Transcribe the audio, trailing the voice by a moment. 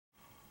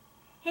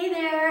Hey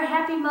there,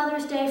 happy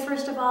Mother's Day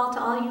first of all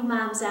to all you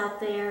moms out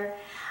there.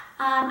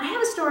 I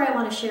have a story I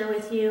want to share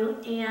with you,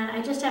 and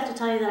I just have to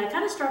tell you that I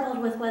kind of struggled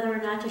with whether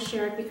or not to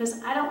share it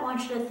because I don't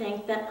want you to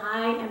think that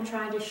I am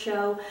trying to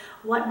show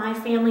what my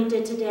family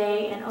did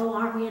today and oh,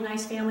 aren't we a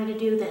nice family to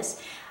do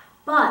this.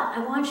 But I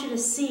want you to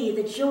see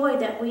the joy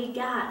that we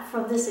got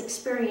from this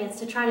experience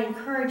to try to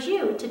encourage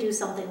you to do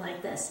something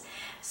like this.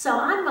 So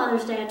on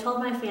Mother's Day, I told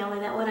my family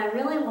that what I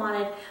really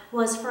wanted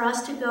was for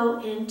us to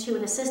go into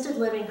an assisted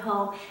living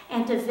home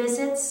and to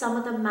visit some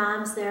of the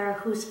moms there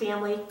whose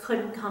family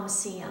couldn't come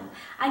see them.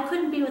 I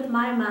couldn't be with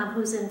my mom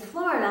who's in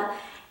Florida,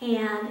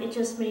 and it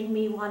just made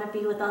me want to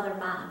be with other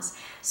moms.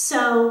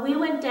 So we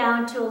went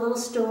down to a little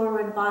store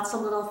and bought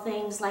some little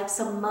things like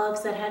some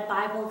mugs that had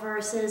Bible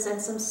verses and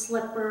some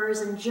slippers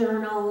and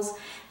journals,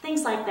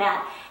 things like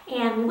that.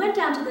 And we went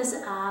down to this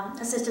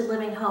assisted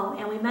living home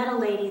and we met a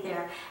lady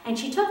there, and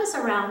she took us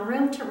around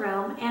room to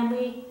room and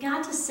we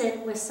got to sit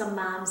with some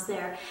moms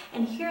there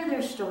and hear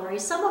their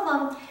stories. Some of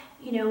them,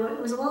 you know,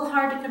 it was a little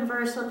hard to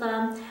converse with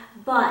them,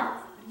 but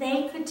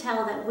they could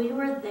tell that we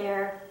were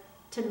there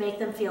to make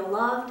them feel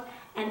loved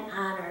and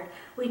honored.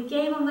 We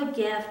gave them a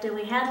gift and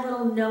we had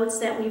little notes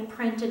that we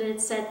printed, and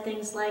it said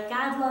things like,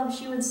 God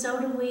loves you and so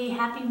do we,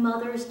 Happy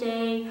Mother's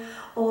Day,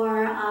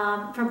 or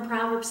from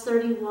Proverbs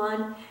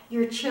 31,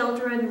 your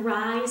children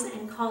rise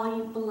and call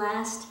you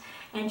blessed,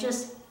 and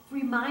just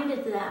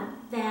reminded them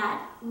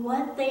that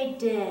what they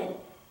did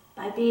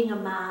by being a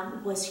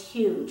mom was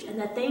huge and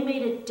that they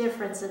made a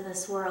difference in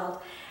this world.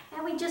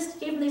 And we just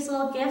gave them these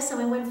little gifts and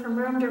we went from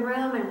room to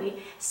room and we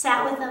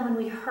sat with them and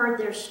we heard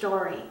their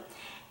story.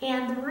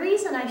 And the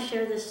reason I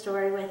share this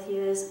story with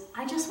you is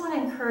I just want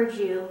to encourage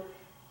you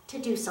to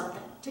do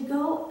something, to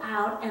go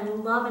out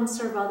and love and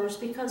serve others,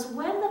 because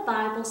when the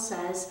Bible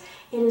says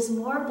it is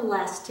more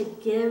blessed to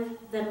give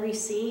than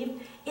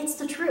receive, it's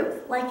the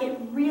truth, like it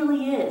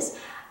really is.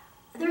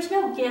 There's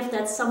no gift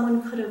that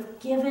someone could have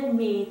given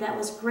me that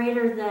was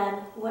greater than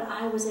what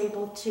I was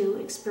able to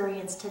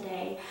experience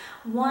today.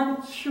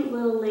 One cute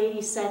little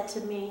lady said to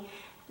me,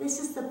 this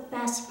is the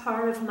best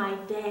part of my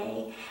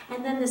day.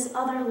 And then this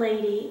other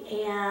lady,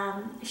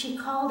 she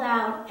called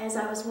out as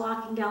I was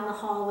walking down the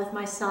hall with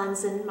my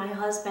sons and my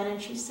husband,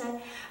 and she said,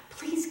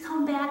 please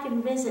come back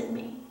and visit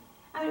me.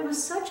 I mean, it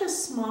was such a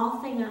small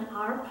thing on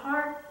our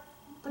part,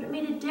 but it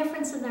made a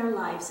difference in their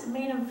lives. It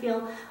made them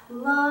feel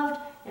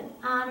loved and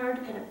honored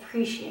and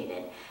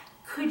appreciated.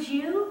 Could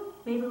you,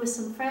 maybe with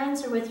some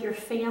friends or with your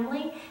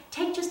family,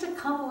 take just a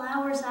couple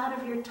hours out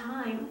of your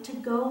time to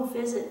go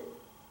visit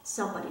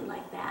somebody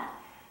like that?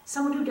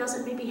 Someone who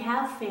doesn't maybe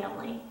have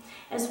family.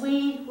 As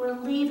we were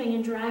leaving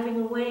and driving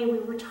away, we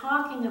were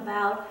talking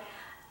about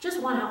just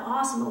one, how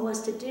awesome it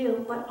was to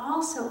do, but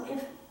also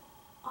if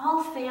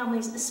all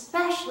families,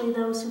 especially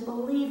those who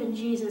believe in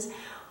Jesus,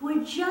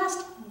 would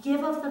just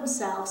give of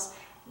themselves,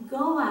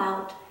 go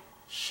out,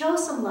 show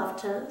some love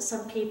to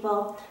some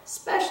people,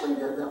 especially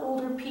the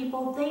older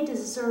people. They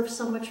deserve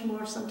so much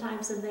more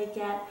sometimes than they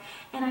get.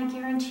 And I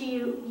guarantee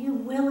you, you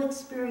will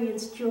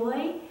experience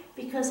joy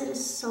because it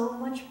is so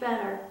much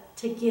better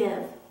to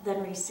give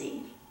than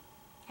receive.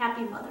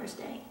 Happy Mother's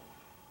Day.